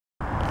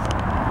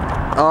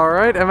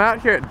Alright, I'm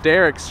out here at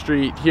Derrick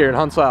Street here in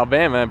Huntsville,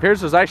 Alabama. It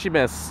appears there's actually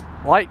been a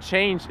slight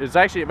change. There's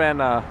actually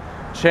been a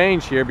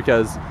change here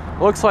because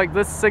it looks like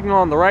this signal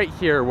on the right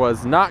here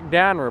was knocked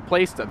down and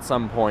replaced at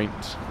some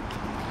point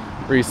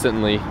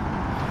recently.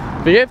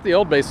 Forget the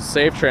old base was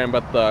safe tran,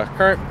 but the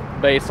current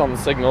base on the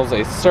signal is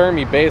a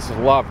Surmy base with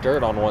a lot of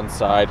dirt on one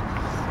side.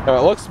 Now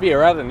it looks to be a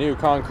rather new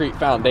concrete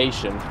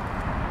foundation.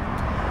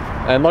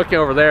 And looking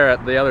over there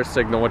at the other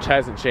signal, which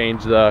hasn't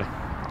changed, the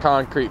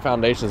concrete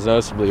foundation is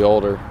noticeably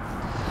older,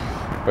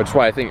 which is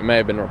why I think it may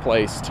have been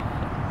replaced.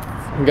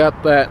 We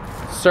got that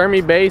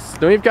Surmy base.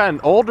 Then we've got an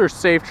older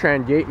safe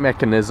tran gate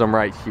mechanism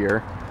right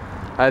here.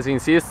 As you can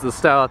see, this is the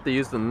style that they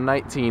used in the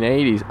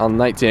 1980s, on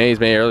the 1980s,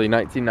 maybe early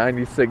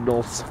 1990s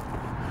signals.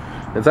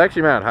 It's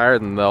actually mounted higher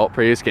than the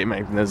previous gate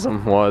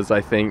mechanism was,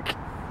 I think.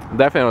 It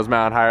definitely was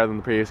mounted higher than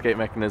the previous gate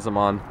mechanism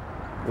on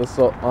this,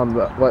 on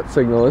the what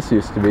signal this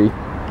used to be.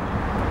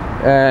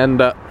 And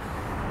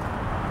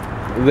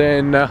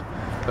then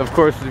of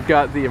course we've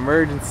got the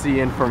emergency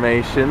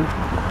information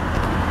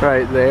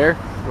right there,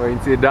 where you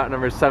can see the dot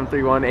number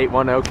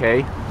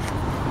 731810K.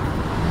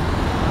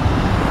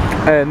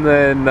 And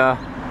then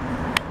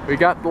we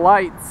got the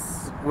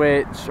lights,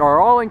 which are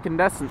all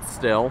incandescent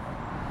still,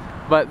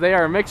 but they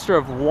are a mixture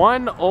of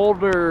one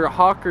older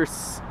Hawker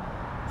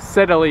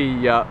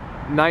Siddeley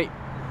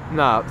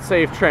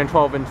safe tran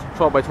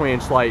 12 by 20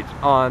 inch light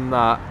on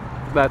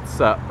that's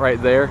right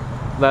there.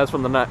 That's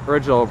from the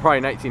original,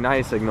 probably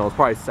 1990 signal. It's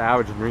probably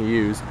salvaged and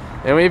reused.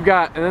 And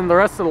then the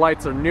rest of the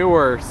lights are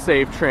newer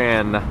safe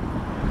tran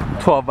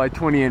 12 by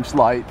 20 inch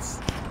lights.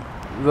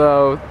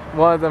 Though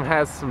one of them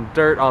has some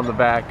dirt on the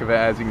back of it,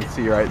 as you can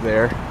see right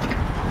there.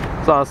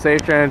 It's on a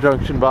safe tran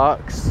junction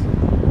box.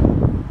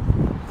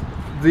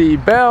 The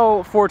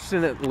bell,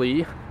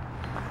 fortunately,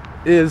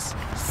 is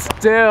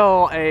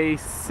still a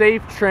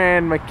safe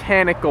tran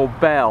mechanical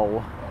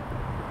bell.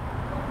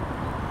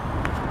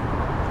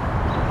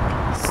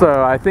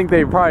 So I think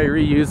they probably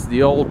reused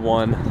the old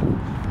one,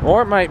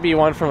 or it might be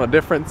one from a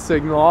different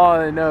signal. All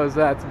I know is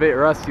that it's a bit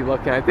rusty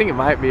looking. I think it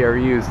might be a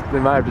reused. They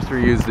might have just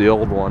reused the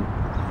old one.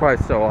 Probably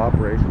still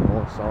operational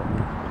or something.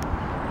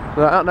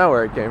 But I don't know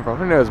where it came from.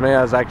 Who knows? Maybe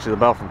that was actually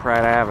the bell from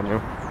Pratt Avenue.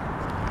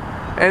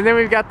 And then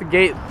we've got the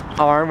gate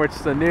arm, which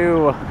is a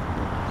new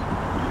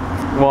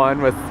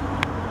one with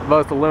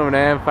both aluminum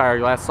and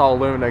fiberglass, all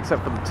aluminum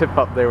except for the tip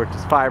up there, which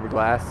is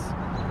fiberglass.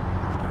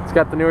 It's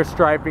got the newer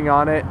striping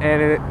on it,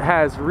 and it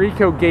has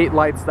RECO gate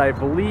lights that I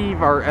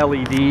believe are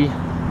LED.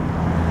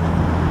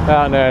 I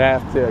don't know, I'd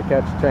have to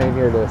catch a train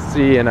here to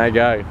see, and I'm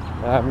gonna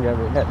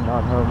be heading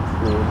on home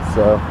soon,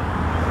 so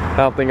I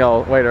don't think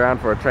I'll wait around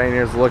for a train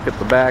here to look at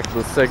the back of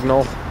the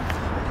signal.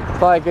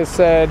 Like I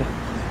said,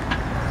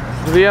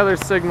 the other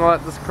signal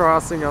at this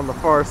crossing on the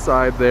far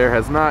side there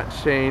has not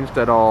changed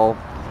at all.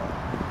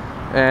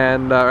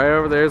 And right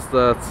over there's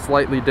the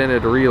slightly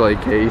dented relay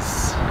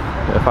case,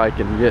 if I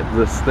can get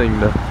this thing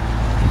to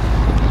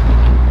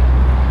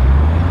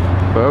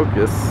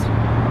focus.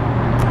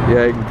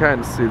 Yeah, you can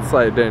kind of see the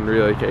slightly dented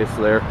relay case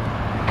there.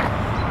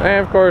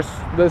 And of course,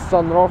 this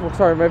on the Norfolk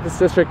Southern Memphis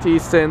District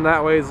East End,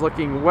 that way is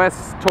looking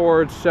west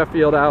towards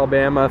Sheffield,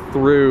 Alabama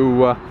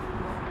through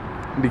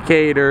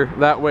Decatur.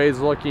 That way is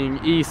looking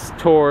east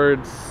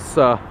towards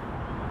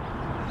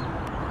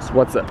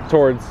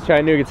towards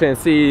Chattanooga,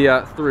 Tennessee,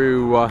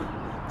 through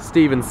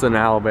Stevenson,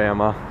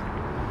 Alabama.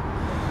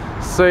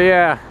 So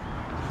yeah,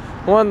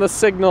 one of the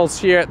signals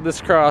here at this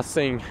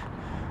crossing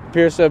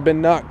appears to have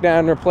been knocked down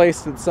and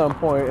replaced at some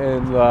point.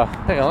 And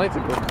hang on, let's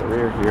look at the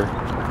rear here.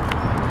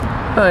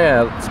 Oh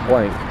yeah, it's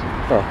blank.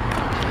 Oh,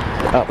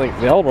 I don't think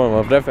the old one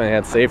would have definitely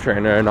had safe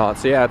tran or not.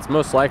 So yeah, it's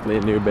most likely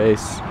a new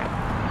base.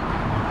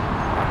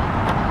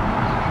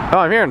 Oh,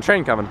 I'm hearing a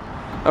train coming.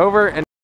 Over and